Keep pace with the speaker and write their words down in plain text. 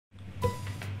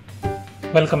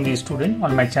Welcome dear student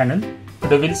on my channel.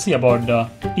 Today we'll see about the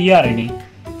tRNA,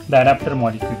 the adapter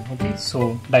molecule. Okay,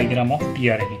 so diagram of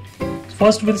tRNA.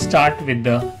 First we'll start with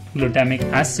the glutamic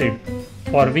acid,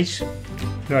 for which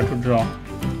we have to draw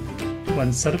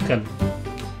one circle.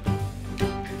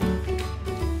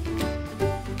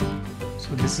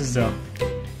 So this is the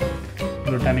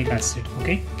glutamic acid.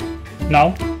 Okay,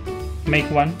 now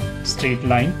make one straight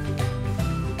line.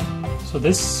 So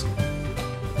this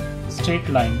straight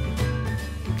line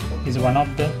is one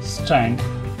of the strand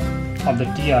of the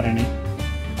tRNA.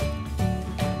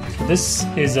 So this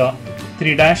is a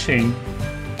 3' end.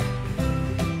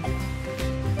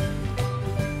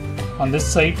 On this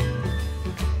side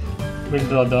we'll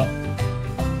draw the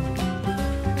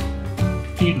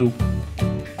T loop.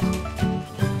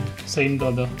 Same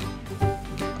draw the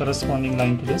corresponding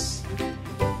line to this.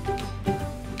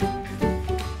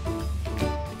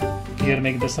 Here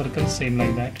make the circle same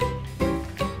like that.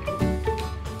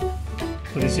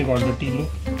 So this you got the T loop.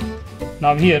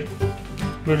 Now here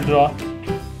we'll draw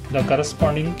the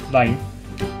corresponding line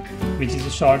which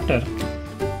is shorter.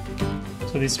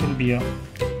 So this will be a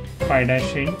 5'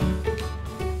 end.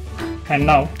 And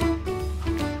now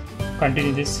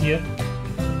continue this here.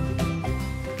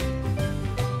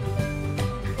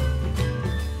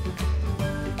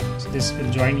 So this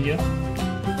will join here.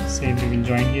 Same we will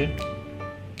join here.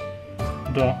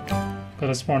 Draw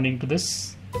corresponding to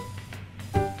this.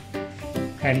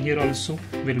 And here also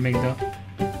we'll make the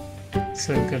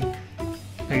circle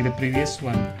like the previous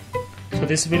one. So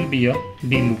this will be a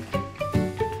D loop.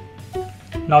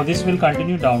 Now this will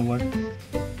continue downward.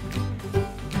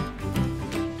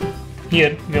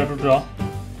 Here we have to draw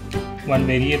one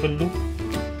variable loop.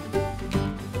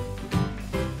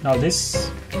 Now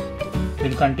this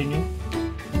will continue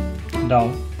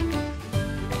down,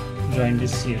 join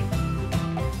this here.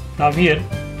 Now here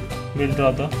we'll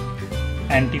draw the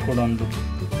anticodon loop.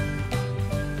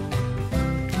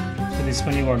 So this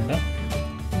one you got the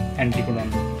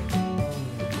anticodon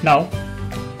loop. Now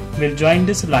we'll join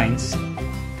these lines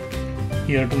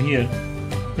here to here.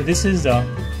 So this is the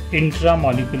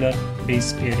intramolecular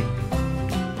base pairing.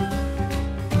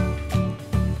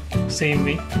 Same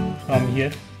way from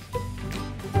here.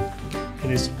 So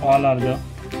this all are the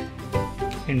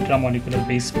intramolecular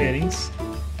base pairings.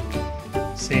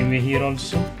 Same way here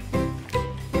also.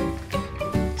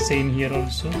 Same here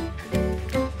also.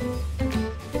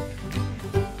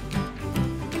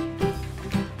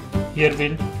 Here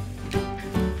we'll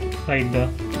write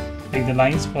the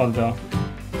lines for the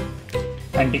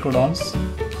anticodons.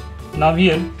 Now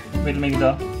here we'll make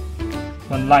the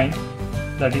one line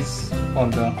that is for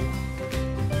the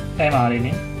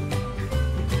mRNA.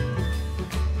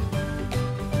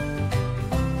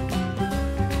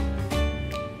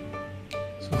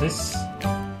 So this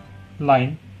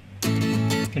line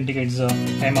indicates the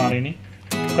mRNA.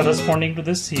 Corresponding to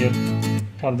this here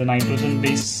for the nitrogen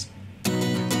base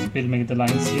we'll make the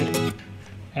lines here,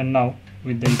 and now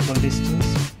with the equal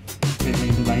distance we'll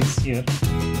make the lines here.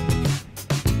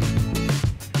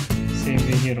 Same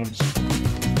way here also.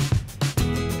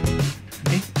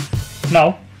 Okay.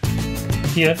 Now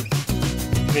here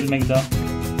we'll make the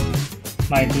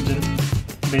nitrogen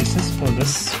bases for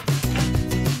this.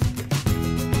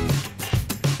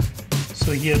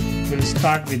 So here we'll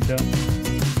start with the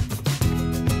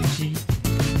G,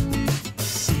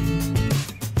 C,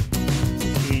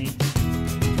 A,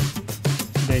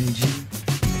 then G,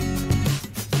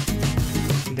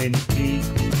 then A,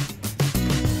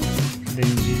 then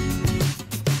G,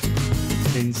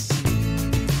 then C,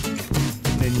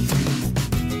 then U,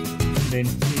 then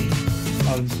A,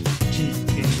 or G,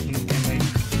 you can write,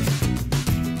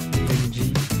 then G,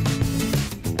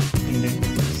 and then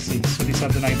C. So these are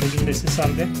the nitrogen bases are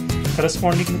there.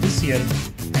 Corresponding to this here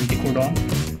anticodon.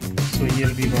 So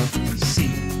here we got C,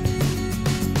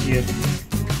 here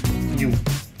U,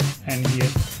 and here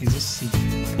is a C.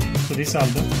 So these are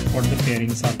the what the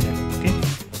pairings are there. Okay.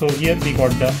 So here we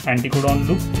got the anticodon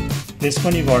loop. This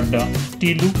one you got the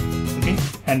T loop. Okay.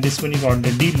 And this one you got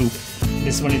the D loop.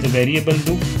 This one is a variable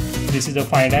loop. This is a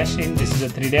 5' end. This is a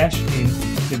 3' end.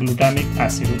 The glutamic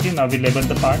acid. Okay. Now we label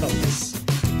the part of this.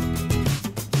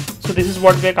 So this is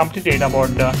what we have completed about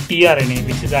the tRNA,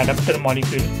 which is adapter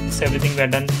molecule. This everything we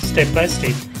have done step by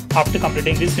step. After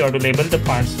completing this, you have to label the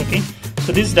parts. Okay.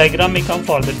 So this diagram may come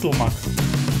for the 2 marks.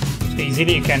 So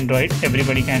easily you can draw it.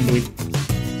 Everybody can do it.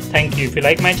 Thank you. If you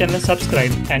like my channel,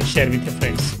 subscribe and share with your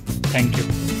friends. Thank you.